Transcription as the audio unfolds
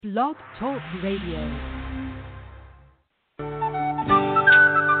Blog Talk Radio.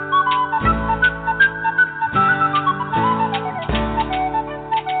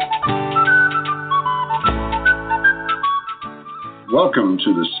 Welcome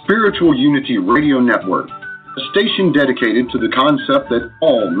to the Spiritual Unity Radio Network, a station dedicated to the concept that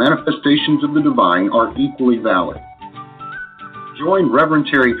all manifestations of the divine are equally valid. Join Reverend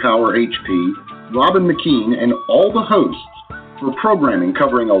Terry Power HP, Robin McKean, and all the hosts for programming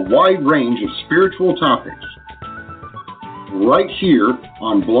covering a wide range of spiritual topics, right here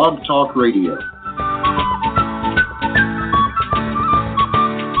on Blog Talk Radio.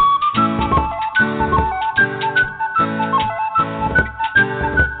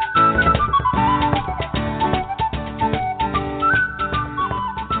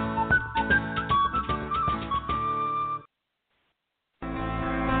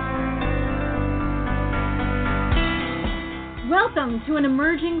 Welcome to an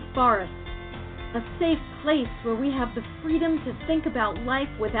emerging forest, a safe place where we have the freedom to think about life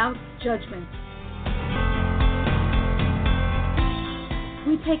without judgment.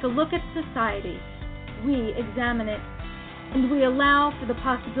 We take a look at society, we examine it, and we allow for the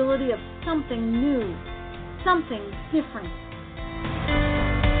possibility of something new, something different.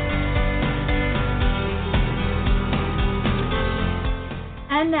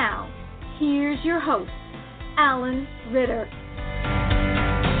 And now, here's your host, Alan Ritter.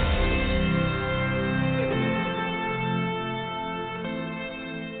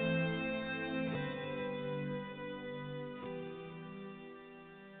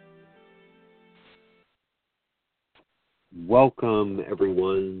 Welcome,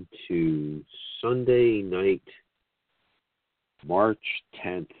 everyone, to Sunday night, March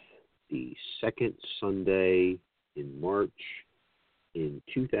 10th, the second Sunday in March in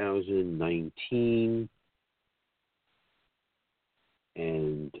 2019,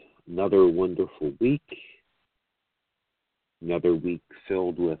 and another wonderful week, another week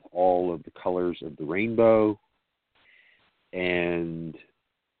filled with all of the colors of the rainbow. And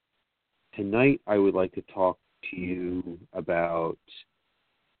tonight I would like to talk to you about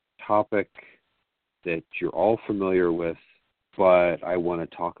a topic that you're all familiar with, but I want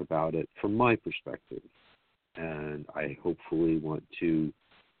to talk about it from my perspective. And I hopefully want to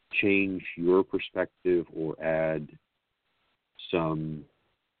change your perspective or add some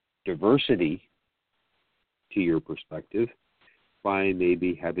diversity to your perspective by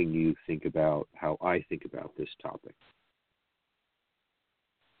maybe having you think about how I think about this topic.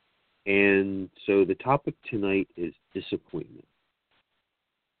 And so the topic tonight is disappointment,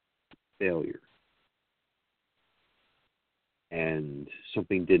 failure, and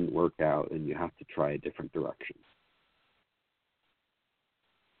something didn't work out and you have to try a different direction.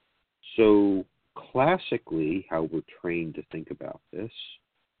 So classically, how we're trained to think about this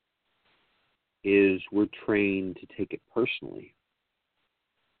is we're trained to take it personally.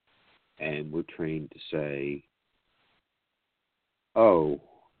 And we're trained to say, oh,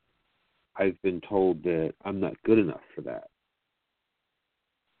 I've been told that I'm not good enough for that.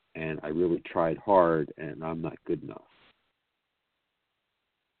 And I really tried hard and I'm not good enough.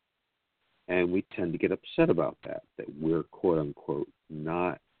 And we tend to get upset about that we're quote unquote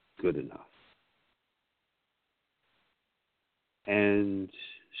not good enough. And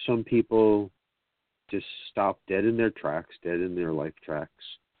some people just stop dead in their tracks, dead in their life tracks,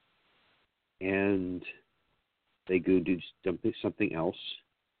 and they go do something else.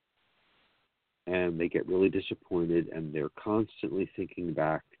 And they get really disappointed, and they're constantly thinking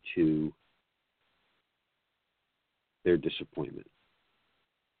back to their disappointment.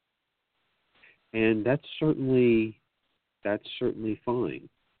 And that's certainly fine.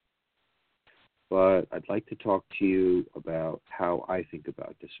 But I'd like to talk to you about how I think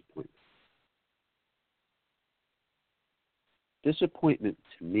about disappointment. Disappointment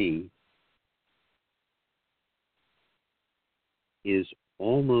to me is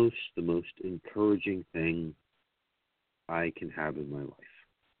almost the most encouraging thing I can have in my life.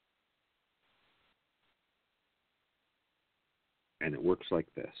 And it works like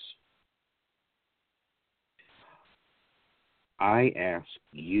this. I ask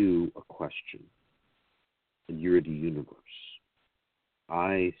you a question, and you're the universe.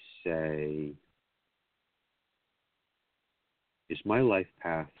 I say, is my life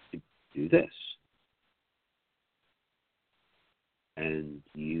path to do this? And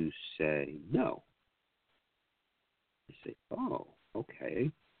you say, no. I say, oh,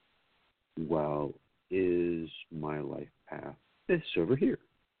 okay. Well, is my life path this over here?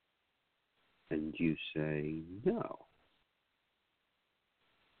 And you say, no.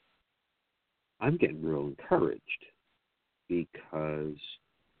 I'm getting real encouraged because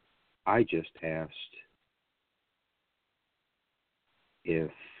I just asked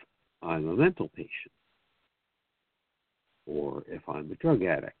if I'm a mental patient or if I'm a drug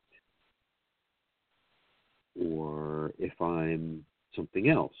addict or if I'm something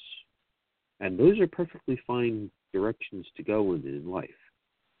else. And those are perfectly fine directions to go in life.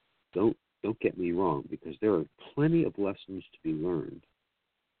 Don't get me wrong, because there are plenty of lessons to be learned.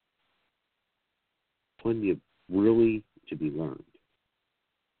 Plenty of really to be learned.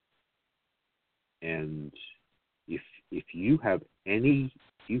 And if you have any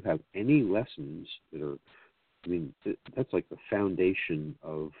lessons that are, I mean, that's like the foundation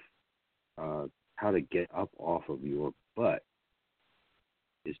of how to get up off of your butt,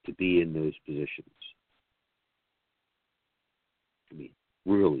 is to be in those positions. I mean,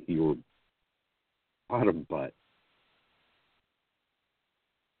 really, your bottom butt.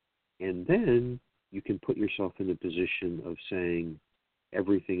 And then you can put yourself in the position of saying,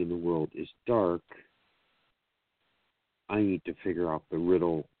 everything in the world is dark. I need to figure out the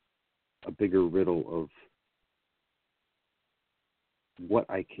riddle, a bigger riddle of what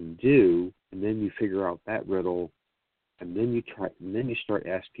I can do, and then you figure out that riddle, and then you start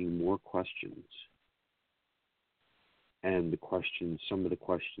asking more questions. And some of the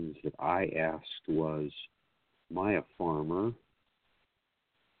questions that I asked was, am I a farmer?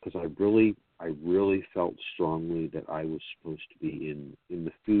 Because I really felt strongly that I was supposed to be in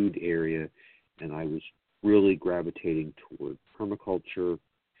the food area, and I was really gravitating toward permaculture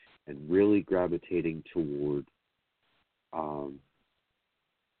and really gravitating toward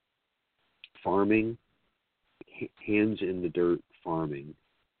farming, hands in the dirt farming.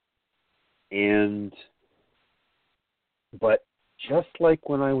 But just like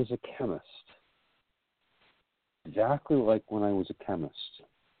when I was a chemist, exactly like when I was a chemist,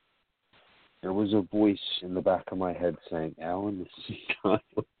 there was a voice in the back of my head saying, Alan, this is not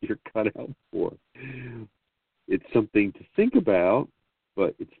what you're cut out for. It's something to think about,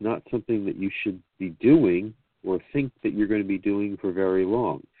 but it's not something that you should be doing or think that you're going to be doing for very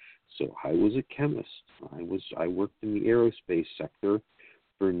long. So I was a chemist. I worked in the aerospace sector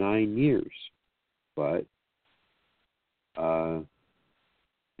for 9 years. But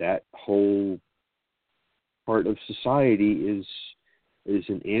that whole part of society is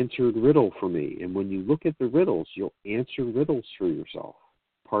an answered riddle for me. And when you look at the riddles, you'll answer riddles for yourself.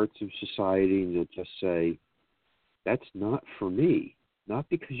 Parts of society, and you'll just say, that's not for me. Not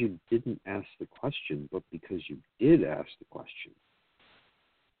because you didn't ask the question, but because you did ask the question.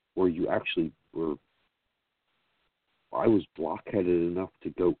 Or you actually were, I was blockheaded enough to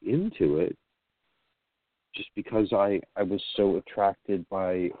go into it just because I was so attracted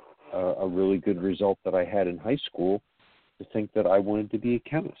by a really good result that I had in high school to think that I wanted to be a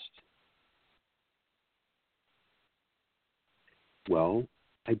chemist. Well,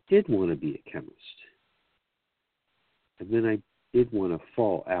 I did want to be a chemist. And then I did want to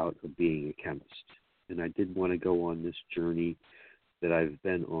fall out of being a chemist. And I did want to go on this journey that I've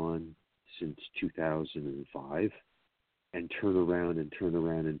been on since 2005 and turn around and turn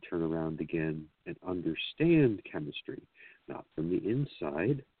around and turn around again and understand chemistry, not from the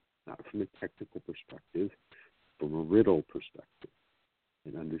inside, not from a technical perspective, from a riddle perspective,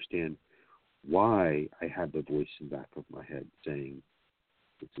 and understand why I had the voice in the back of my head saying,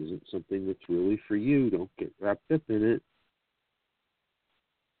 this isn't something that's really for you. Don't get wrapped up in it.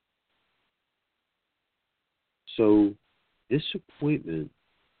 So disappointment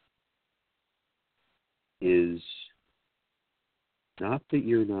is not that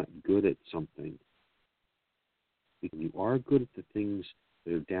you're not good at something. You are good at the things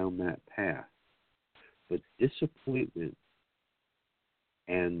that are down that path. But disappointment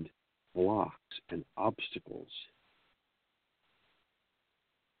and blocks and obstacles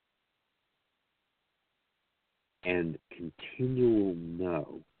and continual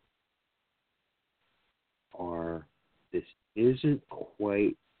no are, this isn't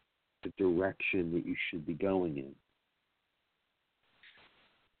quite the direction that you should be going in.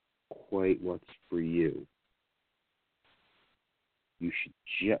 Quite what's for you. You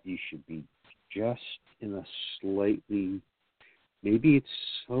should be just in a slightly, maybe it's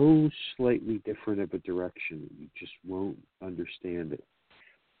so slightly different of a direction that you just won't understand it.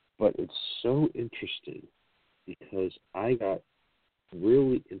 But it's so interesting because I got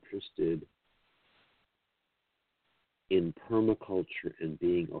really interested in permaculture and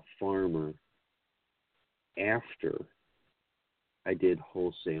being a farmer after I did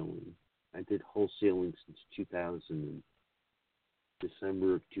wholesaling. I did wholesaling since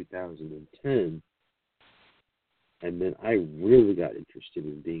December of 2010, and then I really got interested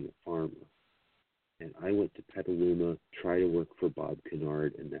in being a farmer. And I went to Petaluma, tried to work for Bob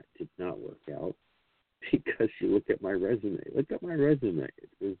Kennard, and that did because you look at my resume. Look at my resume. It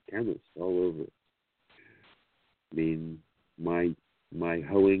says chemist all over it. I mean, my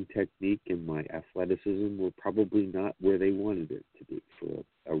hoeing technique and my athleticism were probably not where they wanted it to be for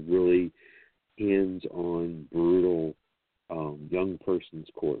a really hands-on, brutal young person's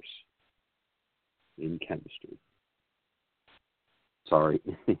course in chemistry. Sorry,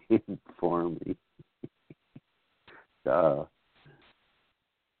 farming.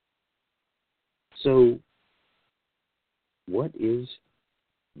 So, what is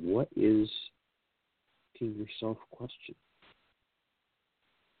asking yourself question?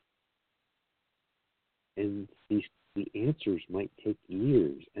 And the answers might take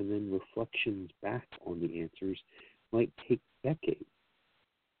years, and then reflections back on the answers might take decades.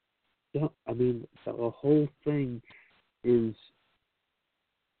 I mean, the whole thing is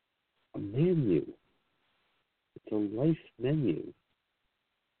a menu. It's a life menu.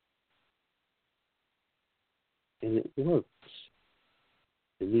 And it works.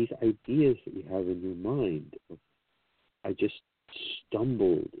 And these ideas that you have in your mind, I just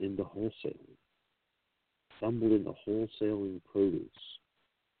stumbled into wholesaling. Stumbled into wholesaling produce.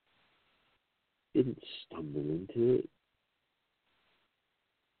 Didn't stumble into it.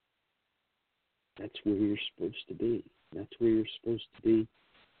 That's where you're supposed to be. That's where you're supposed to be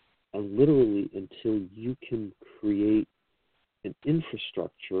literally until you can create an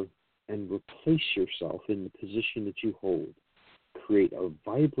infrastructure and replace yourself in the position that you hold. Create a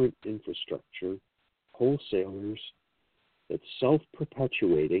vibrant infrastructure, wholesalers, that's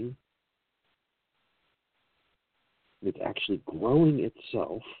self-perpetuating, it's actually growing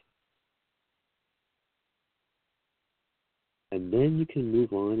itself, and then you can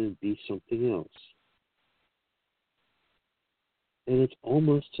move on and be something else. And it's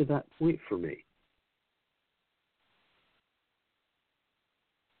almost to that point for me.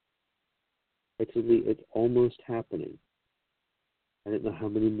 It's almost happening. I don't know how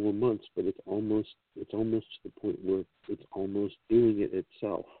many more months, but it's almost to the point where it's almost doing it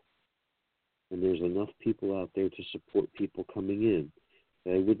itself. And there's enough people out there to support people coming in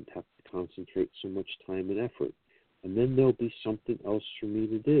that I wouldn't have to concentrate so much time and effort. And then there'll be something else for me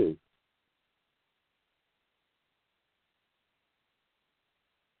to do.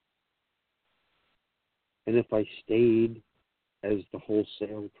 And if I stayed as the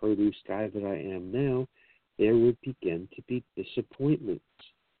wholesale produce guy that I am now, there would begin to be disappointments.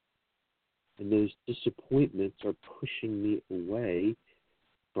 And those disappointments are pushing me away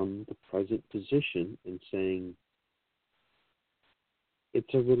from the present position and saying,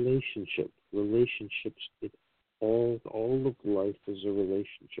 it's a relationship. Relationships, all of life is a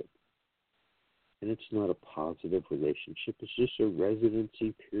relationship. And it's not a positive relationship. It's just a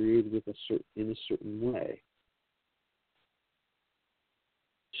residency period with in a certain way.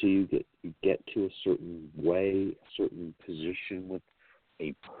 So you get to a certain way, a certain position with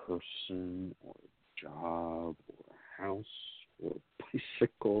a person or a job or a house or a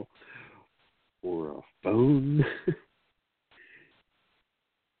bicycle or a phone.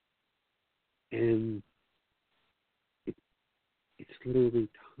 And it's literally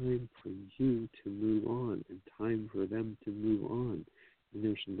time for you to move on and time for them to move on. And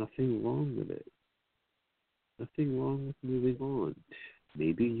there's nothing wrong with it. Nothing wrong with moving on.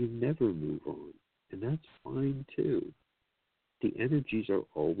 Maybe you never move on, and that's fine too. The energies are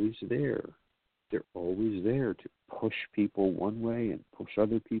always there. They're always there to push people one way and push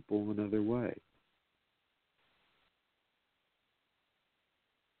other people another way.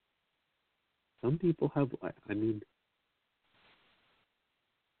 Some people have, I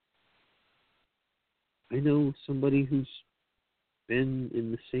know somebody who's been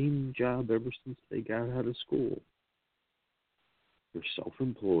in the same job ever since they got out of school. They're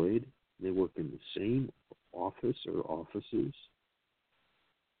self-employed. They work in the same office or offices.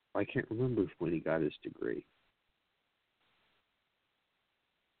 I can't remember when he got his degree.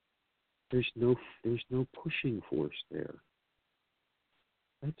 There's no pushing force there.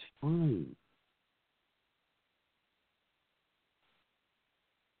 That's fine.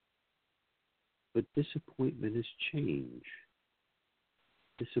 But disappointment is change.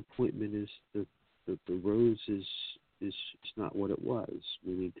 Disappointment is the rose is not what it was.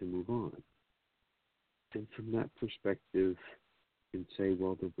 We need to move on. And from that perspective, you can say,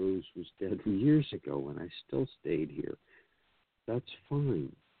 well, the rose was dead years ago and I still stayed here. That's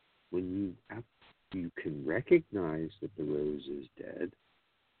fine. When you can recognize that the rose is dead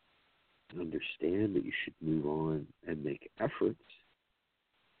and understand that you should move on and make efforts,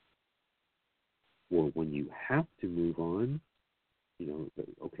 or when you have to move on,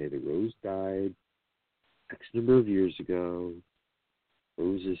 the rose died X number of years ago.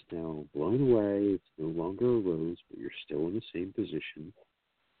 rose is now blown away. It's no longer a rose, but you're still in the same position.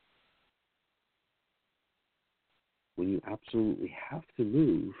 When you absolutely have to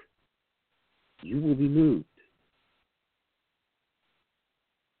move, you will be moved.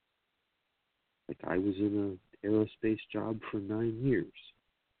 Like I was in an aerospace job for 9 years.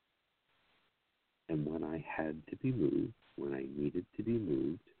 And when I had to be moved, when I needed to be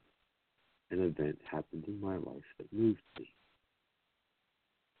moved, an event happened in my life that moved me.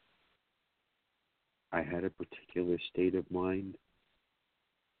 I had a particular state of mind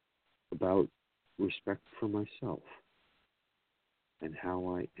about respect for myself and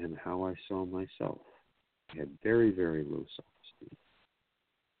how I saw myself. I had very, very low self-esteem.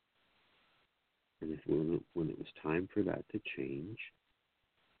 And when it was time for that to change,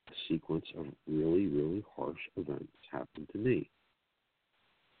 a sequence of really, really harsh events happened to me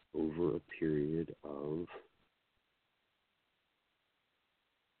over a period of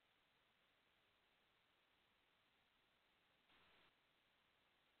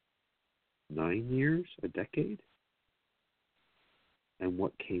 9 years, a decade. And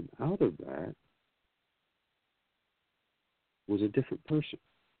what came out of that was a different person.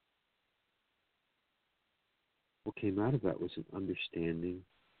 What came out of that was an understanding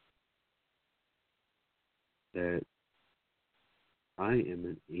that I am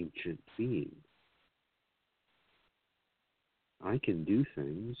an ancient being. I can do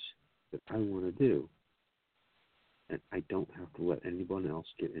things that I want to do, and I don't have to let anyone else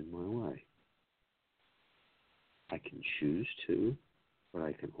get in my way. I can choose to, but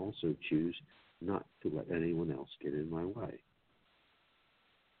I can also choose not to let anyone else get in my way.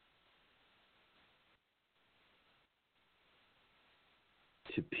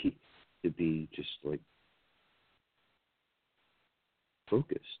 To be just like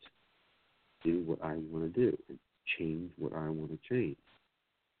focused, do what I want to do, and change what I want to change.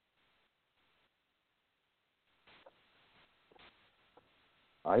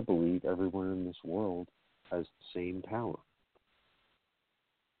 I believe everyone in this world has the same power.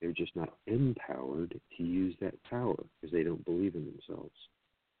 They're just not empowered to use that power because they don't believe in themselves.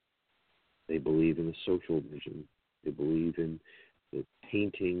 They believe in a social vision. They believe in the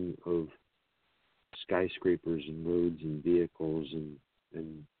painting of skyscrapers and roads and vehicles and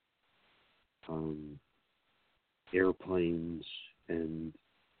airplanes and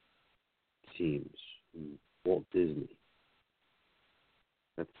teams and Walt Disney.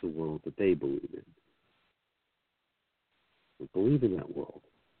 That's the world that they believe in. I believe in that world.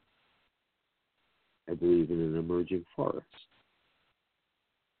 I believe in an emerging forest.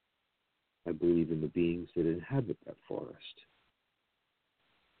 I believe in the beings that inhabit that forest.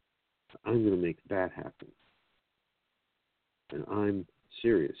 I'm going to make that happen. And I'm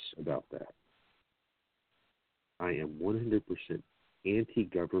serious about that. I am 100%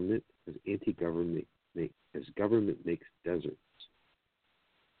 anti-government as government makes deserts.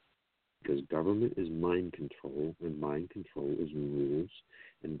 Because government is mind control, and mind control is rules,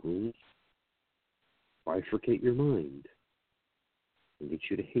 and rules bifurcate your mind and get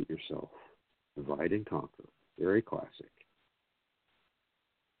you to hate yourself. Divide and conquer. Very classic.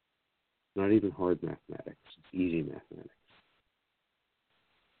 Not even hard mathematics. It's easy mathematics.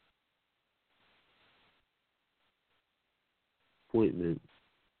 Appointment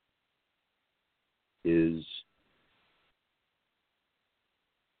is,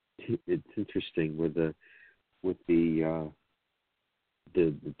 it's interesting with the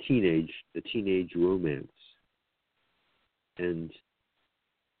teenage romance, and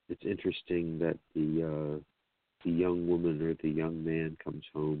it's interesting that the young woman or the young man comes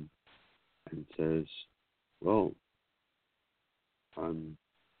home and says, "Well, I'm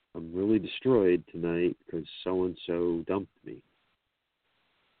really destroyed tonight because so and so dumped me,"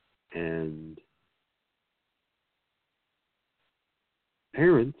 and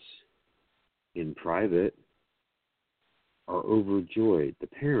parents in private are overjoyed. The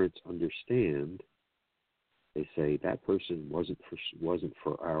parents understand. They say that person wasn't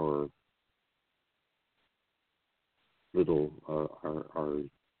for our little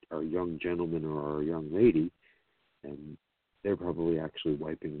our young gentleman or our young lady, and they're probably actually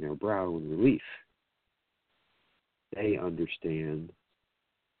wiping their brow in relief. They understand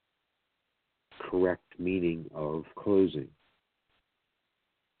correct meaning of closing.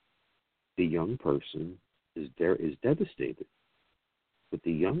 The young person is devastated, but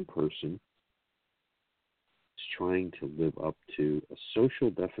the young person is trying to live up to a social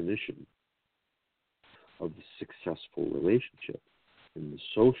definition of a successful relationship, and the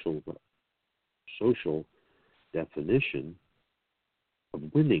social definition of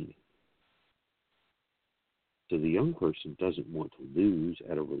winning. So the young person doesn't want to lose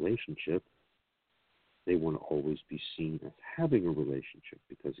at a relationship. They want to always be seen as having a relationship,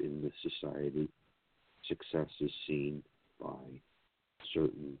 because in this society, success is seen by a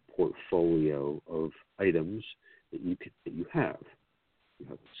certain portfolio of items that you have. You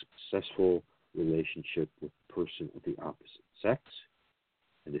have a successful relationship with a person of the opposite sex,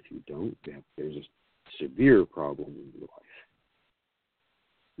 and if you don't, there's a severe problem in your life.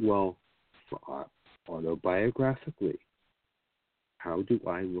 Well, for autobiographically, how do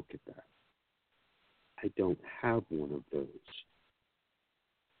I look at that? I don't have one of those.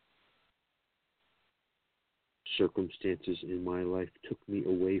 Circumstances in my life took me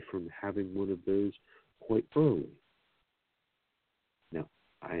away from having one of those quite early. Now,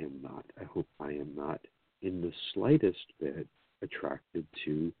 I hope I am not in the slightest bit attracted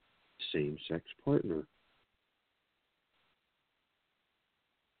to same-sex partner.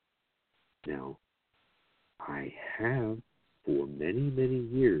 Now, I have for many, many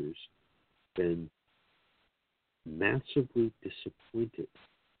years been massively disappointed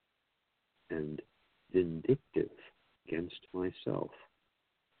and vindictive against myself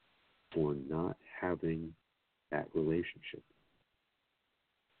for not having that relationship.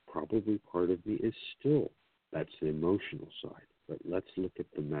 Probably part of me is still, that's the emotional side, but let's look at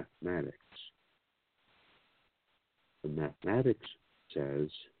the mathematics. The mathematics says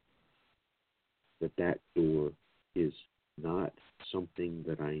that door is not something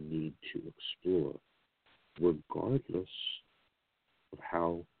that I need to explore, regardless of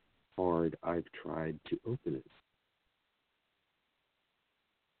how hard I've tried to open it.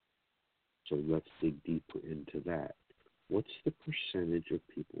 So let's dig deeper into that. What's the percentage of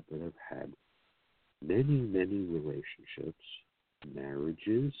people that have had many, many relationships,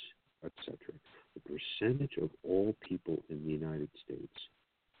 marriages, etc.? The percentage of all people in the United States,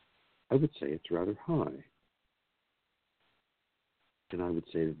 I would say it's rather high. And I would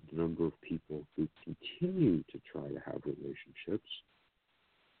say that the number of people who continue to try to have relationships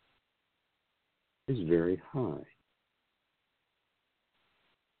is very high.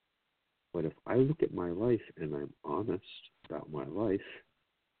 But if I look at my life and I'm honest about my life,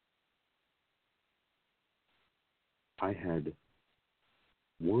 I had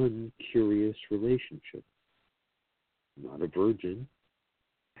one curious relationship. Not a virgin.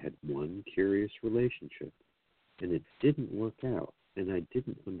 I had one curious relationship. And it didn't work out. And I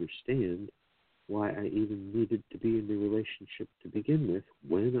didn't understand why I even needed to be in the relationship to begin with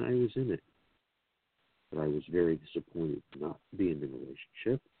when I was in it. But I was very disappointed not to be in the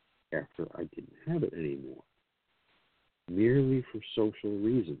relationship after I didn't have it anymore, merely for social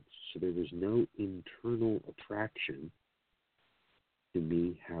reasons. So there was no internal attraction to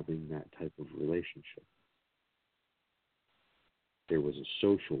me having that type of relationship. There was a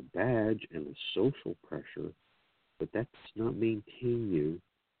social badge and a social pressure, but that does not maintain you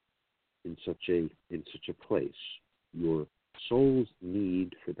in such a place. Your soul's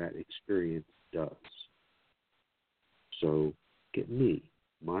need for that experience does. So, get me.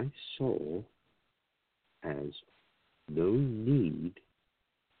 My soul has no need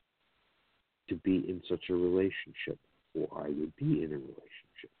to be in such a relationship, or I would be in a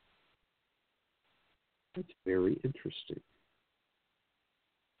relationship. That's very interesting.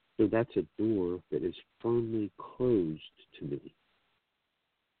 So that's a door that is firmly closed to me.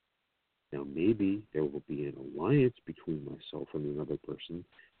 Now, maybe there will be an alliance between myself and another person,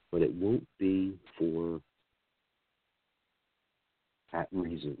 but it won't be for that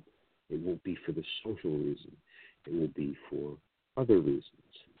reason. It won't be for the social reason. It will be for other reasons,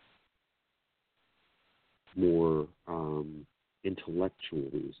 more intellectual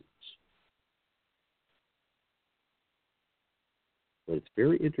reasons. But it's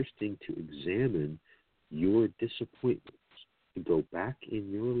very interesting to examine your disappointments, to go back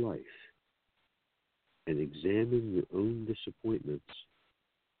in your life and examine your own disappointments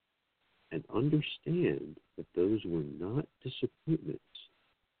and understand that those were not disappointments.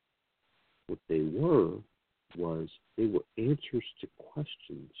 What they were answers to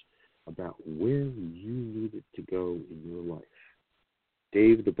questions about where you needed to go in your life.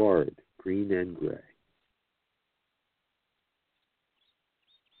 Dave the Bard, Green and Gray.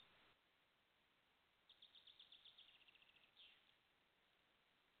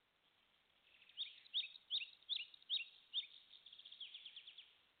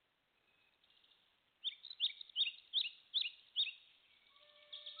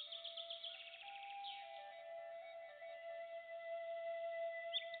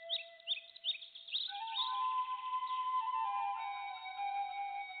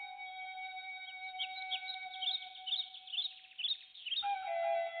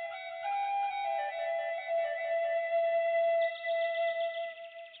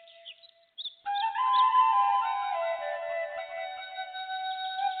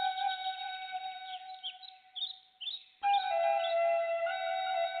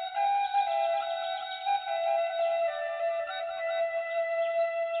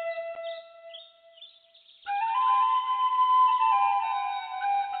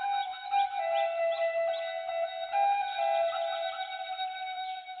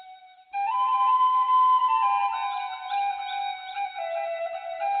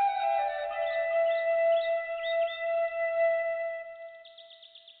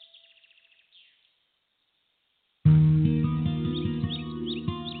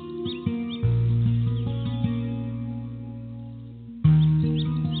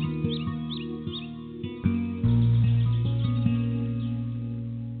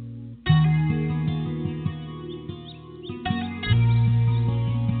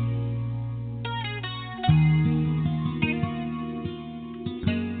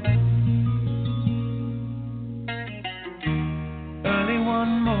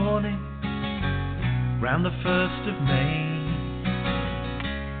 Around the 1st of May,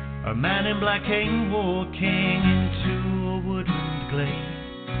 a man in black came walking into a woodland glade,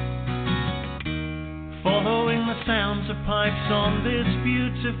 following the sounds of pipes on this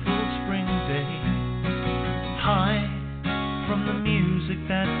beautiful spring day, high from the music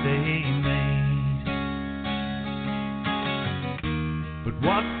that they made. But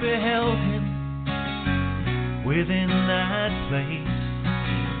what beheld him within that place?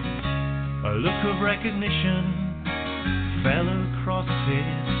 A look of recognition fell across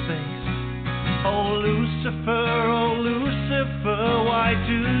his face. Oh Lucifer, why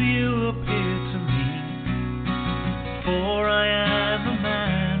do you appear to me? For I am a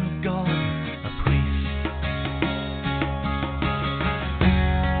man of God, a priest.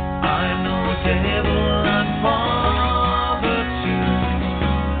 I'm no devil, I'm father to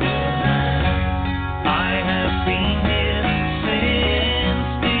the land. I have been here since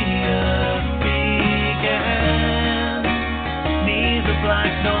the earth began. Neither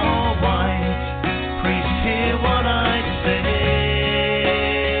black nor white, priest, hear what I say.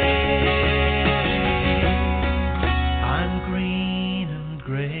 I'm green and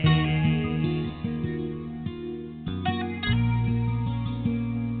gray.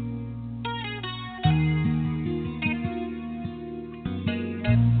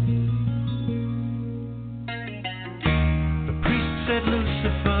 The priest said,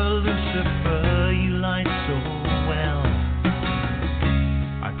 Lucifer, you light so well.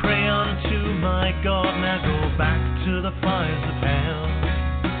 I pray unto my God, now go back to the fires of hell.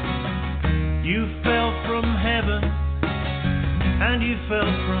 You fell from heaven, and you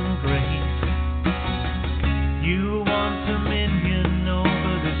fell from grace. You want dominion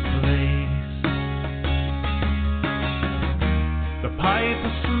over this place. The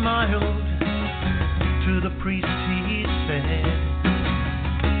piper smiled to the priest, he said,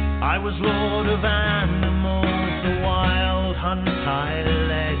 I was lord of animals, the wild hunt I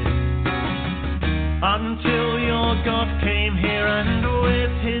led, until your God came here and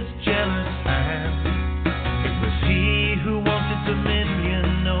with his jealous hand, it was he who wanted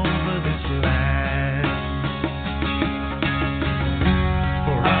dominion over this land.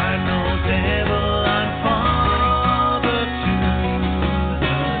 For I'm no devil, I'm father to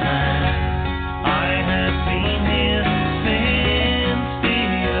the land. I have been here since the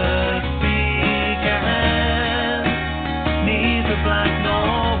earth began. Neither black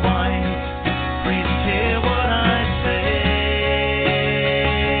nor white, priest, hear what I say.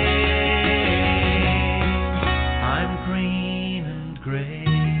 I'm green and gray.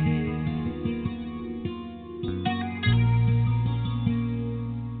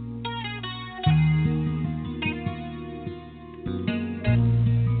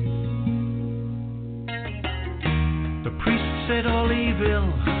 The priest said, all evil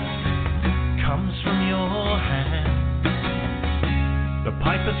comes from your hand. The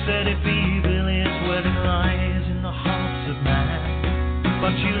piper said, if evil is where it lies in the hearts of man,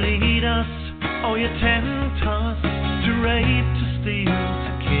 but you lead us, oh you tempt us, to rape, to steal,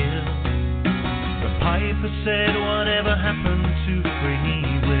 to kill. The piper said, whatever happened to free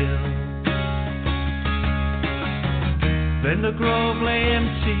will? Then the grove lay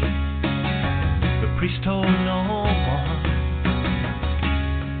empty, the priest told no one.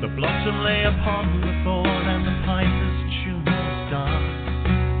 The blossom lay upon the thorn, and the piper's tune was done.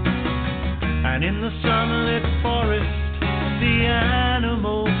 And in the sunlit forest, the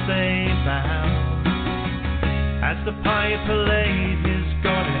animals they bowed, as the piper laid his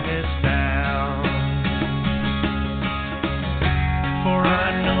goddess down. For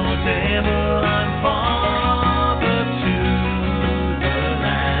I'm no devil, I'm father to the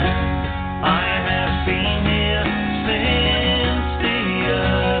land. I have been here since the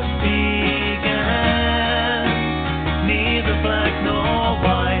earth began. Neither black nor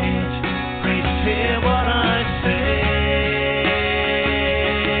white, priest, hear what I say.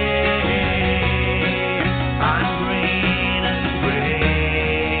 I'm green and gray.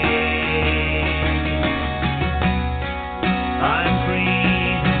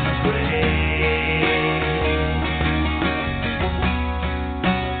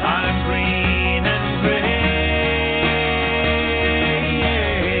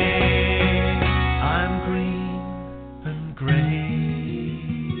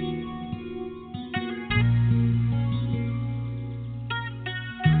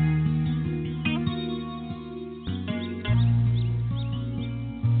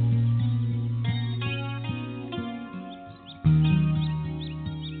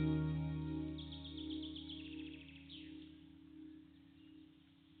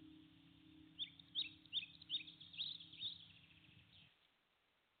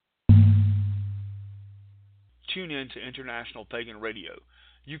 tune in to International Pagan Radio.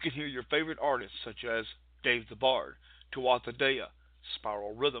 You can hear your favorite artists such as Dave the Bard, Tuatha Dea,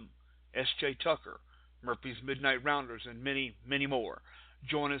 Spiral Rhythm, S.J. Tucker, Murphy's Midnight Rounders, and many, many more.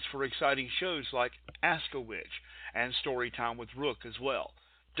 Join us for exciting shows like Ask a Witch and Storytime with Rook as well.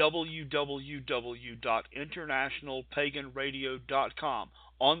 www.internationalpaganradio.com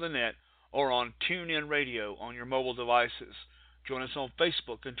on the net or on TuneIn Radio on your mobile devices. Join us on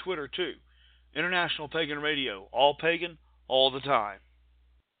Facebook and Twitter too. International Pagan Radio, all pagan, all the time.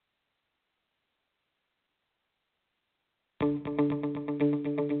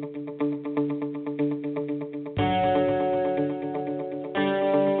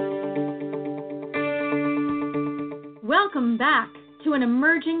 Welcome back to an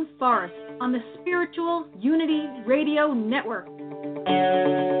emerging forest on the Spiritual Unity Radio Network.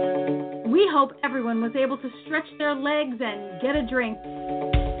 We hope everyone was able to stretch their legs and get a drink.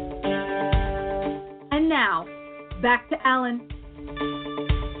 And now, back to Alan.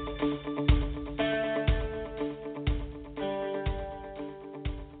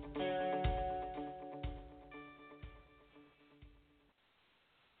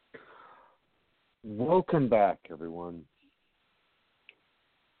 Welcome back, everyone.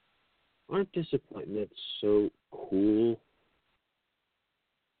 Aren't disappointments so cool?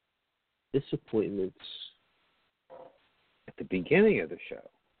 Disappointments at the beginning of the show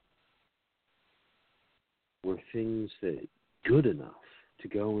were things that good enough to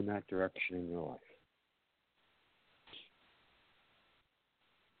go in that direction in your life.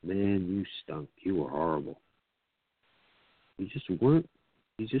 Man, you stunk. You were horrible. You just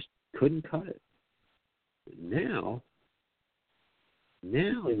couldn't cut it. But now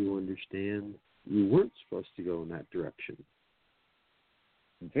you understand you weren't supposed to go in that direction.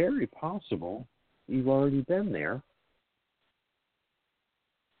 Very possible you've already been there.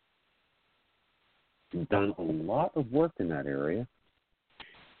 You've done a lot of work in that area,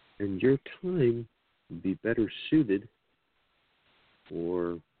 and your time would be better suited,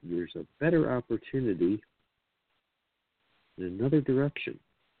 or there's a better opportunity in another direction,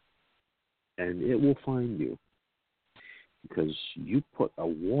 and it will find you because you put a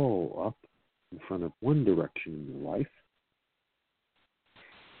wall up in front of one direction in your life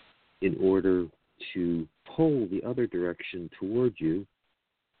in order to pull the other direction toward you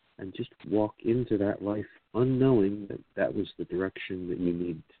and just walk into that life unknowing that that was the direction that you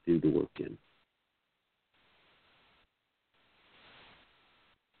needed to do the work in.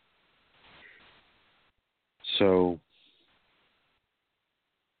 So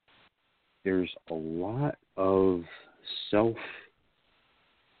there's a lot of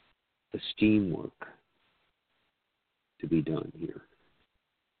self-esteem work to be done here.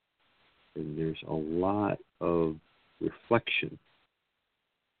 And there's a lot of reflection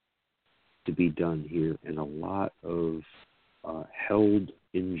to be done here, and a lot of held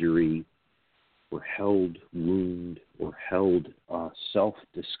injury or held wound or held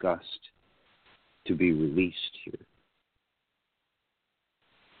self-disgust to be released here.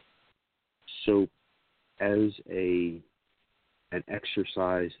 So as an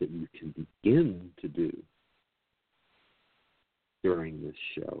exercise that you can begin to do during this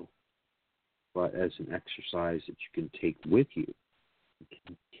show, but as an exercise that you can take with you,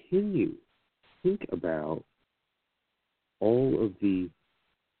 continue. Think about all of the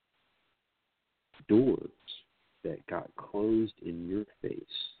doors that got closed in your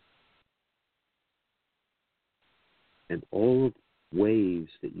face and all of the ways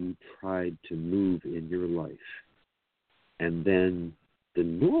that you tried to move in your life. And then the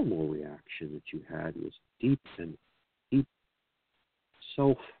normal reaction that you had was deep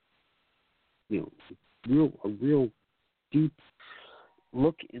self, a real deep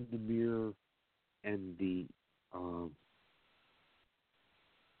look in the mirror, and the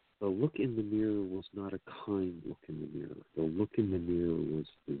look in the mirror was not a kind look in the mirror. The look in the mirror was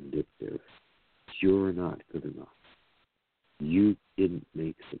vindictive. You're not good enough. You didn't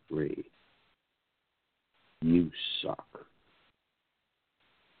make the grade. You suck.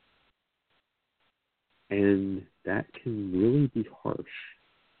 And that can really be harsh.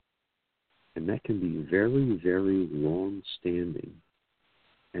 And that can be very, very long-standing.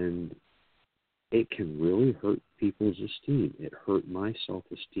 And it can really hurt people's esteem. It hurt my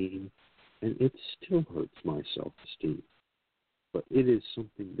self-esteem, and it still hurts my self-esteem. But this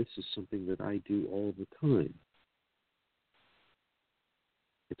is something that I do all the time.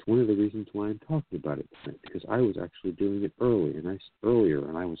 It's one of the reasons why I'm talking about it tonight, because I was actually doing it earlier, and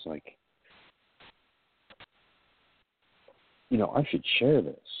I was like, I should share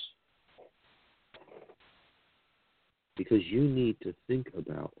this. Because you need to think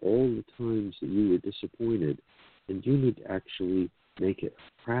about all the times that you were disappointed And you need to actually make it a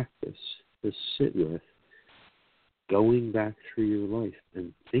practice to sit with going back through your life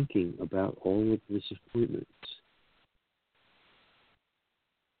and thinking about all of the disappointments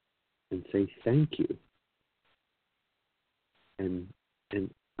and say thank you. And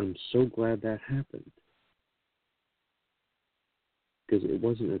I'm so glad that happened. Because it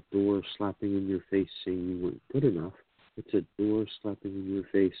wasn't a door slapping in your face saying you weren't good enough. It's a door slapping in your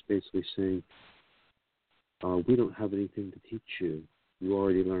face basically saying, we don't have anything to teach you. You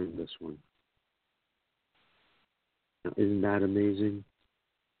already learned this one. Now, isn't that amazing?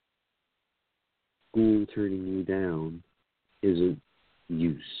 School turning you down isn't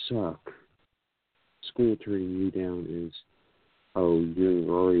you suck. School turning you down is, oh,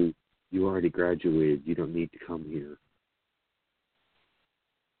 you already graduated. You don't need to come here.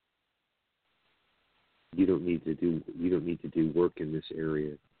 You don't need to do work in this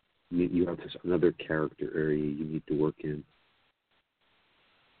area. You have this another character area you need to work in.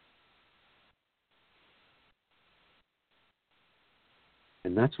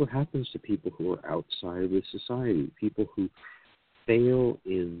 And that's what happens to people who are outside of the society, people who fail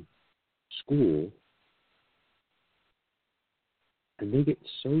in school, and they get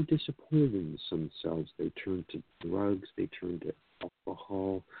so disappointed in themselves, they turn to drugs, they turn to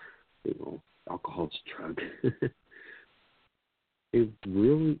alcohol. Alcohol's a drug. They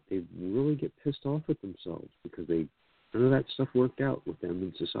really get pissed off at themselves because none of that stuff worked out with them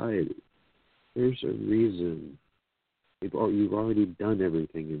in society. There's a reason. You've already done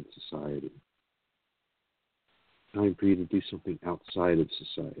everything in society. Time for you to do something outside of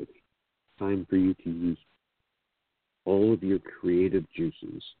society. Time for you to use all of your creative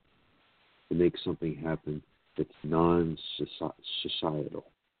juices to make something happen that's non-societal.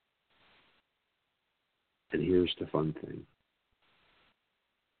 And here's the fun thing.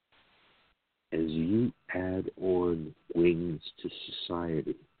 As you add on wings to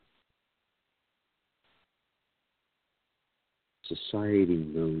society, society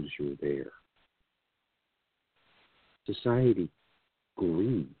knows you're there. Society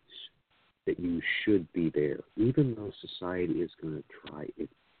agrees that you should be there, even though society is going to try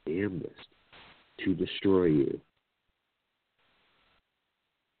its damnedest to destroy you.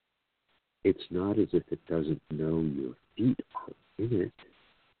 It's not as if it doesn't know your feet are in it.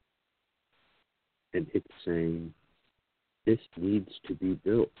 And it's saying, this needs to be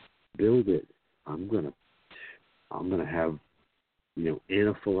built. Build it. I'm gonna have,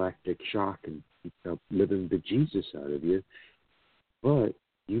 anaphylactic shock and living the Jesus out of you. But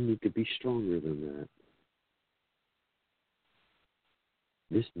you need to be stronger than that.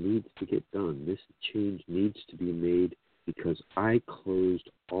 This needs to get done. This change needs to be made because I closed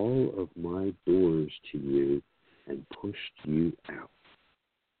all of my doors to you and pushed you out.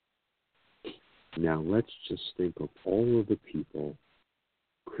 Now let's just think of all of the people,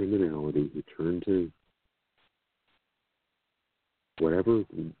 criminality, who turn to whatever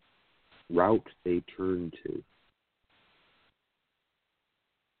route they turn to.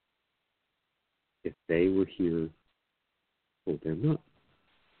 If they were here, well, they're not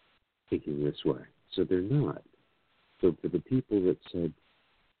thinking this way. So they're not. So for the people that said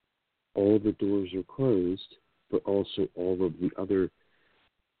all the doors are closed, but also all of the other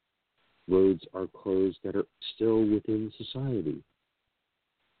roads are closed that are still within society,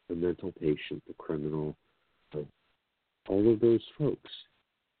 the mental patient, the criminal, all of those folks,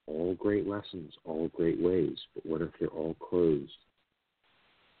 all great lessons, all great ways, but what if they're all closed?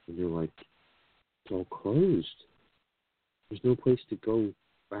 And you're like, it's all closed. There's no place to go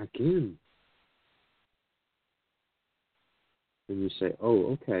back in. And you say, oh,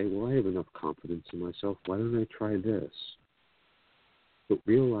 okay, well, I have enough confidence in myself. Why don't I try this? But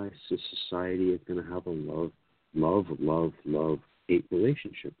realize this society is going to have a love-hate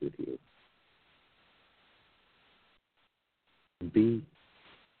relationship with you. Be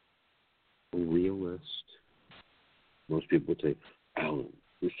a realist. Most people say, Alan,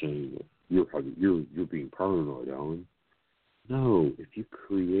 you're saying that you're being paranoid, Alan. No, if you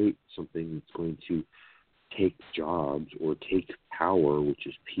create something that's going to take jobs or take power, which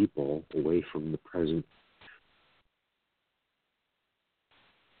is people, away from the present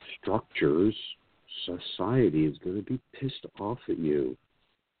structures, society is going to be pissed off at you,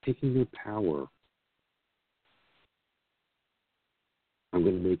 taking their power. I'm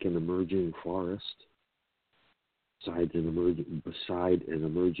going to make an emerging forest beside an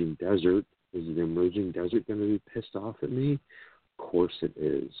emerging desert. Is the emerging desert going to be pissed off at me? Of course it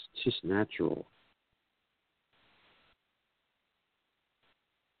is. It's just natural.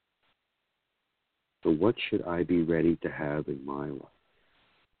 So what should I be ready to have in my life?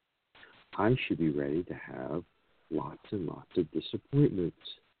 I should be ready to have lots and lots of disappointments,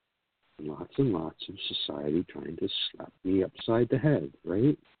 and lots of society trying to slap me upside the head,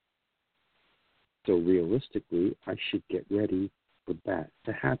 right? So realistically, I should get ready for that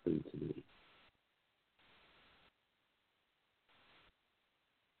to happen to me.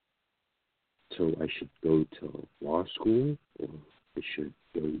 So I should go to law school, or I should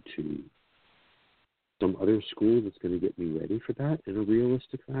go to some other school that's going to get me ready for that in a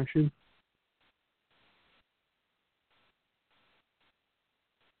realistic fashion.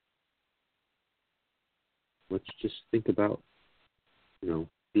 Let's just think about,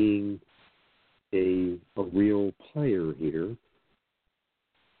 being a real player here,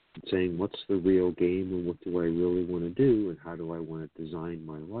 and saying what's the real game and what do I really want to do and how do I want to design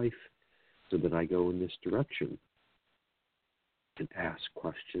my life so that I go in this direction, and ask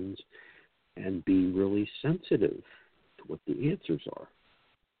questions and be really sensitive to what the answers are.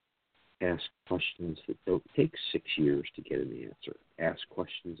 Ask questions that don't take 6 years to get an answer. Ask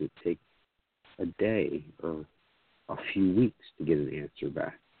questions that take a day or a few weeks to get an answer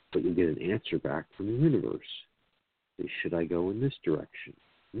back. But you'll get an answer back from the universe. Should I go in this direction?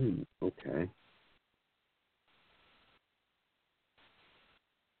 Okay.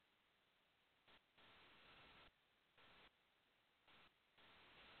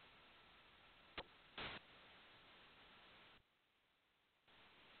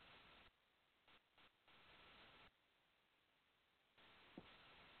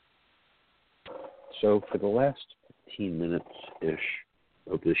 So for the last 15 minutes-ish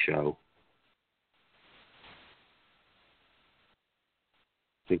of the show,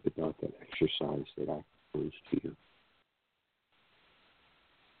 think about that exercise that I proposed to you.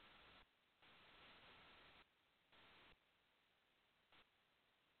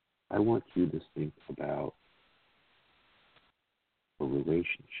 I want you to think about a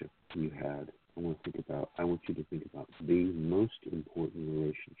relationship you had. I want you to think about the most important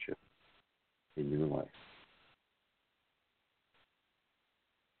relationship in your life.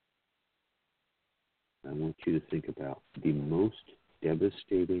 I want you to think about the most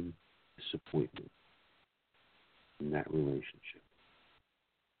devastating disappointment in that relationship.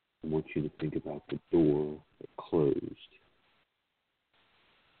 I want you to think about the door that closed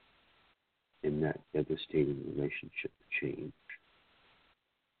in that devastating relationship change.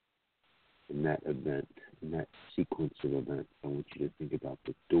 In that event, in that sequence of events, I want you to think about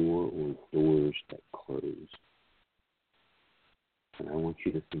the door or doors that closed. And I want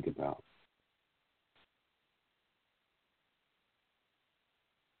you to think about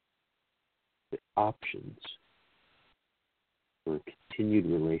the options for a continued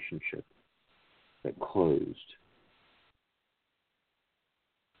relationship that closed.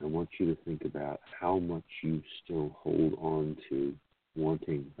 I want you to think about how much you still hold on to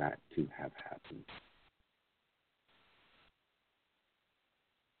wanting that to have happened.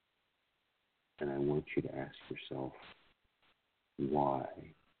 And I want you to ask yourself, why?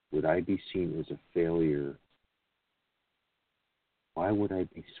 Would I be seen as a failure? Why would I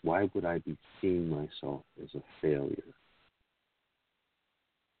be seeing myself as a failure?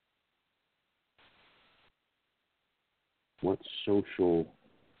 What social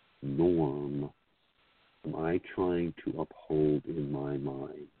norm am I trying to uphold in my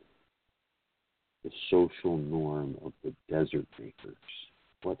mind? The social norm of the desert makers.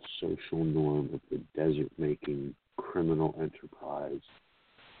 What social norm of the desert-making criminal enterprise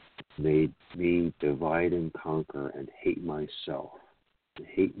made me divide and conquer and hate myself, and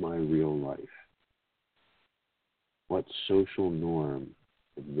hate my real life? What social norm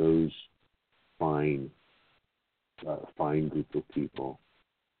of those fine group of people,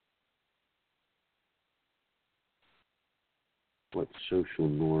 what social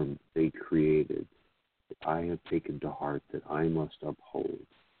norm they created that I have taken to heart that I must uphold?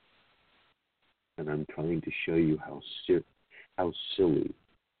 And I'm trying to show you how silly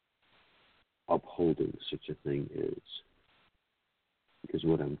upholding such a thing is. Because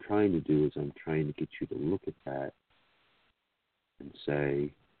what I'm trying to do is I'm trying to get you to look at that and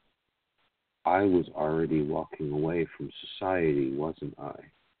say, I was already walking away from society, wasn't I?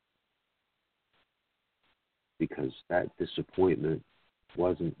 Because that disappointment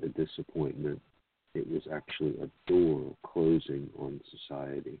wasn't a disappointment. It was actually a door closing on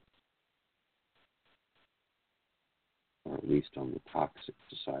society. Or at least on the toxic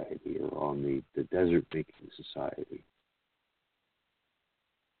society, or on the desert-making society.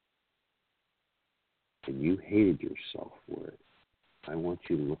 And you hated yourself for it. I want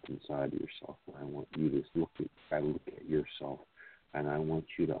you to look inside yourself. I want you to look at yourself, and I want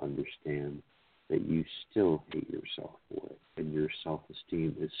you to understand that you still hate yourself for it, and your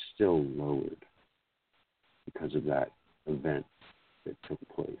self-esteem is still lowered because of that event that took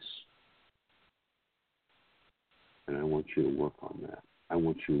place. And I want you to work on that. I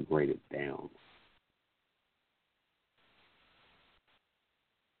want you to write it down.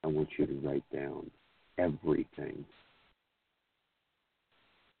 I want you to write down everything.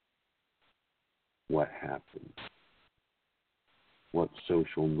 What happened? What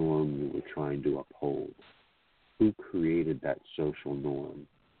social norm you were trying to uphold? Who created that social norm?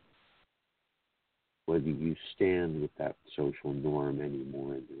 Whether you stand with that social norm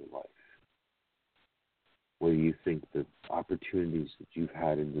anymore in your life. Whether you think the opportunities that you've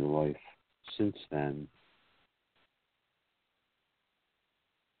had in your life since then,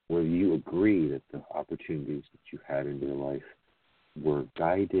 whether you agree that the opportunities that you had in your life were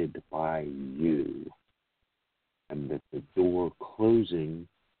guided by you, and that the door closing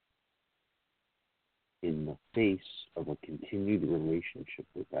in the face of a continued relationship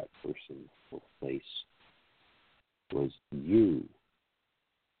with that person or place was you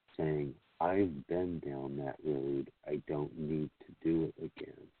saying, I've been down that road, I don't need to do it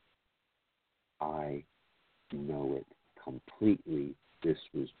again. I know it completely. This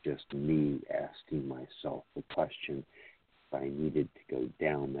was just me asking myself the question if I needed to go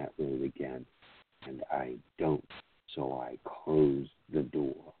down that road again, and I don't, so I closed the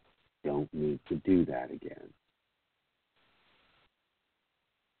door. Don't need to do that again.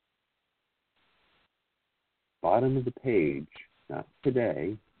 Bottom of the page, not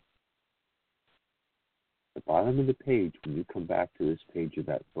today, the bottom of the page, when you come back to this page of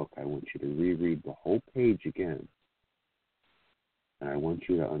that book, I want you to reread the whole page again. And I want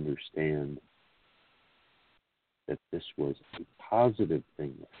you to understand that this was a positive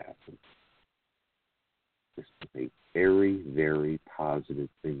thing that happened. This was a very, very positive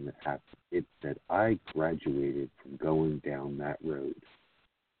thing that happened. It said, I graduated from going down that road.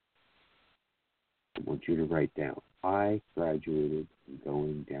 I want you to write down, I graduated from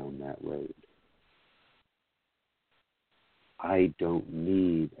going down that road. I don't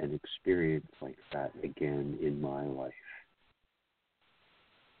need an experience like that again in my life.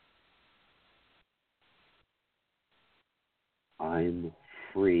 I'm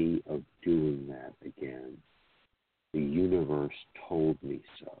free of doing that again. The universe told me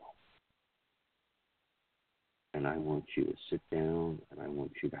so. And I want you to sit down, and I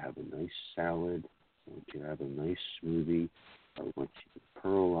want you to have a nice salad. I want you to have a nice smoothie. I want you to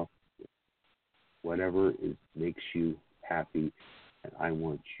curl up, whatever makes you happy, and I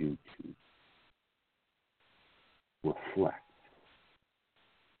want you to reflect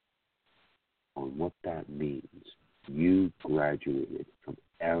on what that means. You graduated from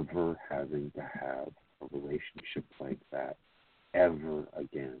ever having to have a relationship like that ever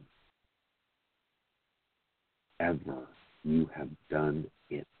again. Ever. You have done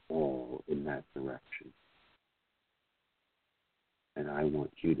it all in that direction. And I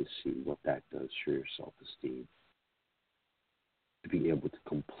want you to see what that does for your self-esteem. To be able to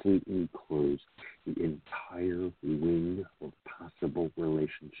completely close the entire wing of possible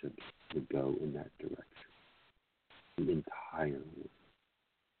relationships to go in that direction. The entire wing.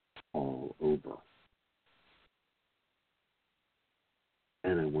 All over.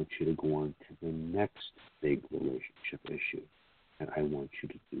 And I want you to go on to the next big relationship issue. And I want you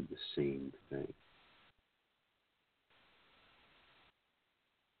to do the same thing.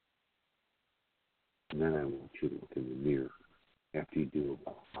 And then I want you to look in the mirror after you do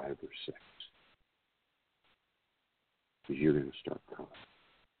about 5 or 6. Because you're going to start crying.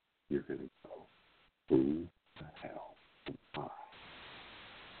 You're going to go, who the hell am I?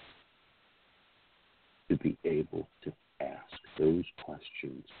 To be able to ask those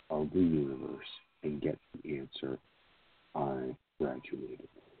questions of the universe and get the answer, I graduated.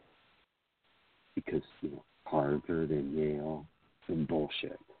 Because, Harvard and Yale and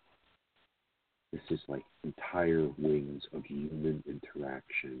bullshit. This is like entire wings of human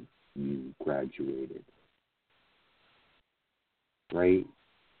interaction. You graduated. Right?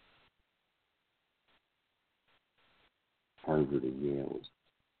 Harvard and Yale is,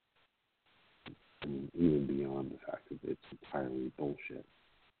 even beyond the fact that it's entirely bullshit.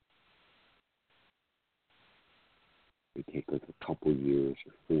 It take like a couple years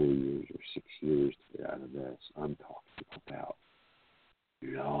or 4 years or 6 years to get out of this. I'm talking about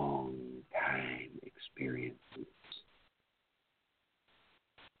long time experiences.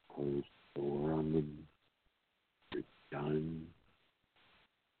 Close the door on them. You're done.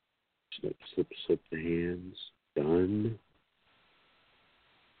 Slip the hands. Done.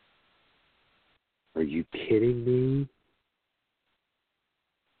 Are you kidding me?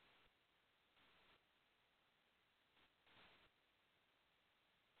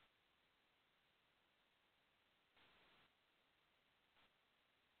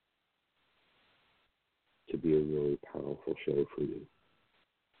 to be a really powerful show for you.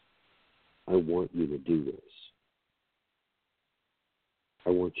 I want you to do this. I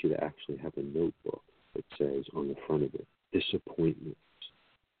want you to actually have a notebook that says on the front of it, disappointments.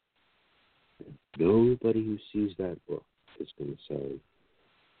 And nobody who sees that book is going to say,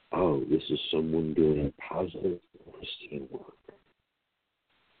 oh, this is someone doing positive self-esteem work.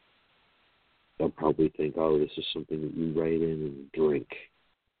 They'll probably think, oh, this is something that you write in and drink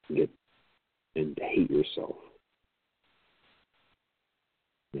and hate yourself.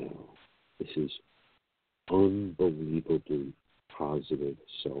 No, this is unbelievably positive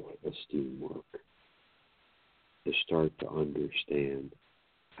self-esteem work to start to understand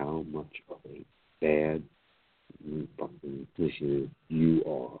how much of a bad fucking listener you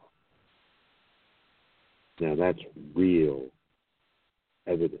are. Now that's real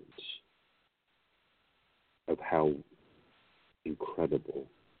evidence of how incredible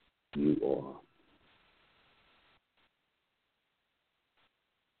you are.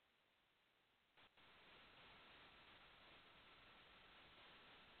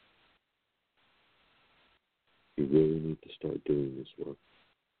 You really need to start doing this work.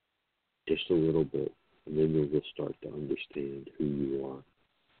 Just a little bit, and then you'll start to understand who you are.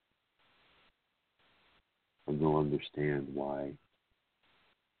 And you'll understand why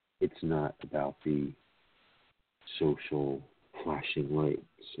it's not about the social flashing lights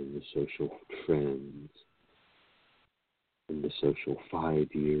and the social trends and the social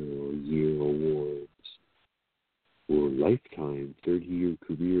 5-year or year awards or lifetime 30-year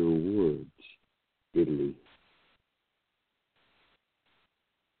career awards. Italy.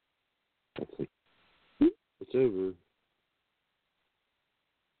 That's like, it's over.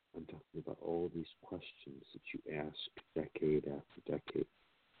 I'm talking about all these questions that you ask decade after decade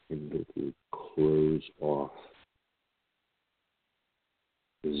and that will close off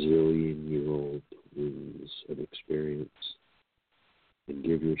zillion-year-old wounds of experience and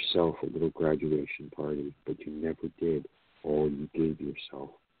give yourself a little graduation party, but you never did. All you gave yourself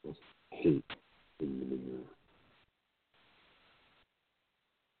was hate in the mirror.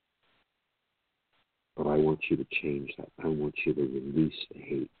 But I want you to change that. I want you to release the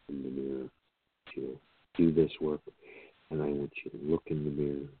hate in the mirror. To do this work, and I want you to look in the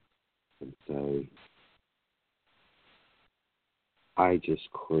mirror and say, I just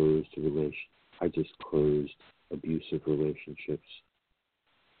closed abusive relationships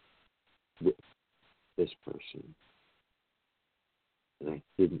with this person. And I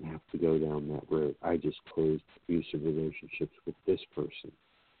didn't have to go down that road. I just closed abusive relationships with this person.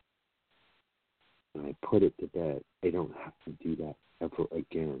 And I put it to bed. I don't have to do that ever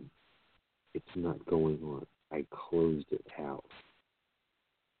again. It's not going on. I closed it out.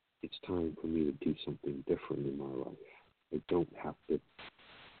 It's time for me to do something different in my life. I don't have to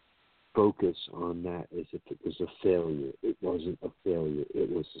focus on that as if it was a failure. It wasn't a failure. It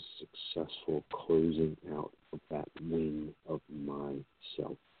was a successful closing out of that wing of my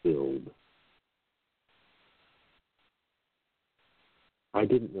self-build. I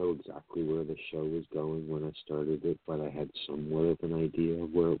didn't know exactly where the show was going when I started it, but I had somewhat of an idea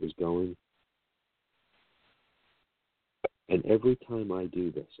of where it was going. And every time I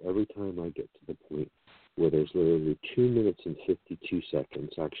do this, every time I get to the point where there's literally 2 minutes and 52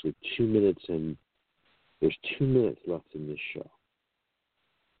 seconds, actually 2 minutes and there's 2 minutes left in this show.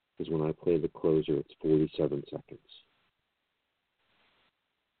 Because when I play the closer, it's 47 seconds.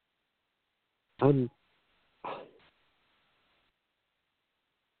 I'm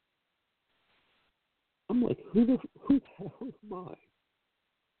like, who the hell am I?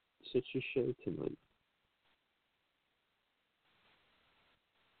 Such a show tonight.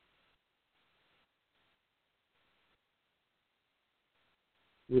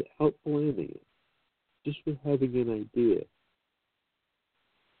 Without planning it, just with having an idea.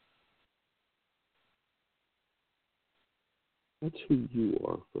 That's who you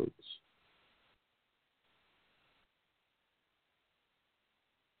are, folks.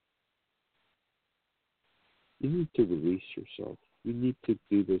 You need to release yourself. You need to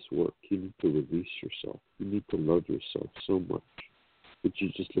do this work. You need to release yourself. You need to love yourself so much that you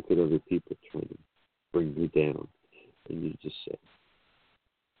just look at other people trying to bring you down, and you just say,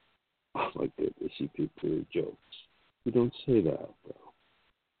 oh my goodness, you people are jokes. You don't say that, bro.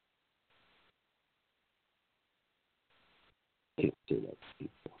 You can't say that to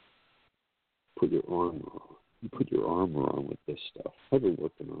people. Put your armor on. You put your armor on with this stuff. I've been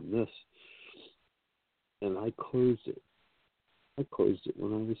working on this. And I closed it. I closed it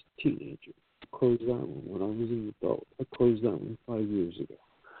when I was a teenager. I closed that one when I was an adult. I closed that one 5 years ago.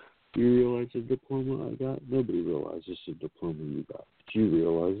 You realize the diploma I got? Nobody realizes the diploma you got. Did you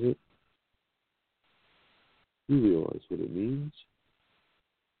realize it? You realize what it means.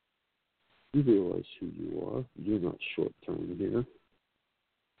 You realize who you are. You're not short-term here.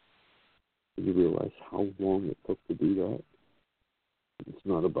 You realize how long it took to do that. It's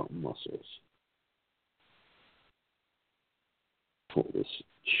not about muscles. For this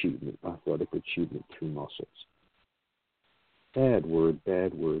achievement, athletic achievement through muscles. Bad word,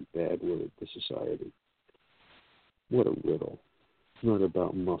 bad word, bad word to society. What a riddle. It's not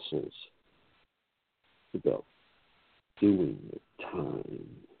about muscles. It's about doing it,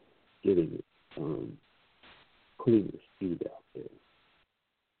 time, getting it done, putting your feet out there,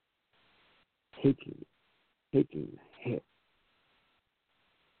 taking the hit,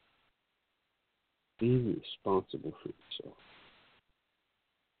 being responsible for yourself.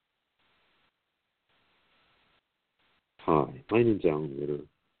 Hi, my name's Alan Ritter,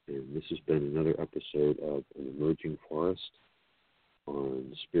 and this has been another episode of An Emerging Forest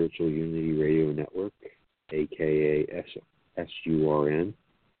on Spiritual Unity Radio Network, a.k.a. SURN.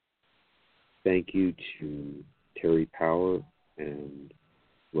 Thank you to Terry Power and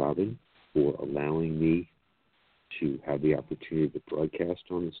Robin for allowing me to have the opportunity to broadcast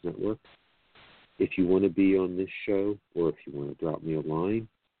on this network. If you want to be on this show, or if you want to drop me a line,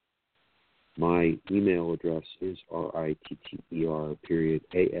 my email address is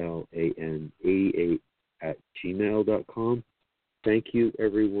ritter.alan88@gmail.com. Thank you,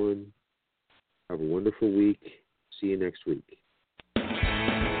 everyone. Have a wonderful week. See you next week.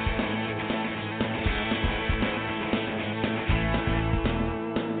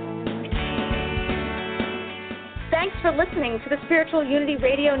 Thanks for listening to the Spiritual Unity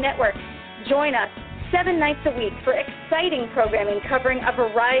Radio Network. Join us 7 nights a week for exciting programming covering a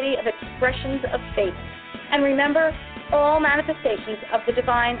variety of expressions of faith. And remember, all manifestations of the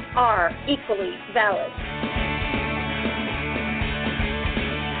divine are equally valid.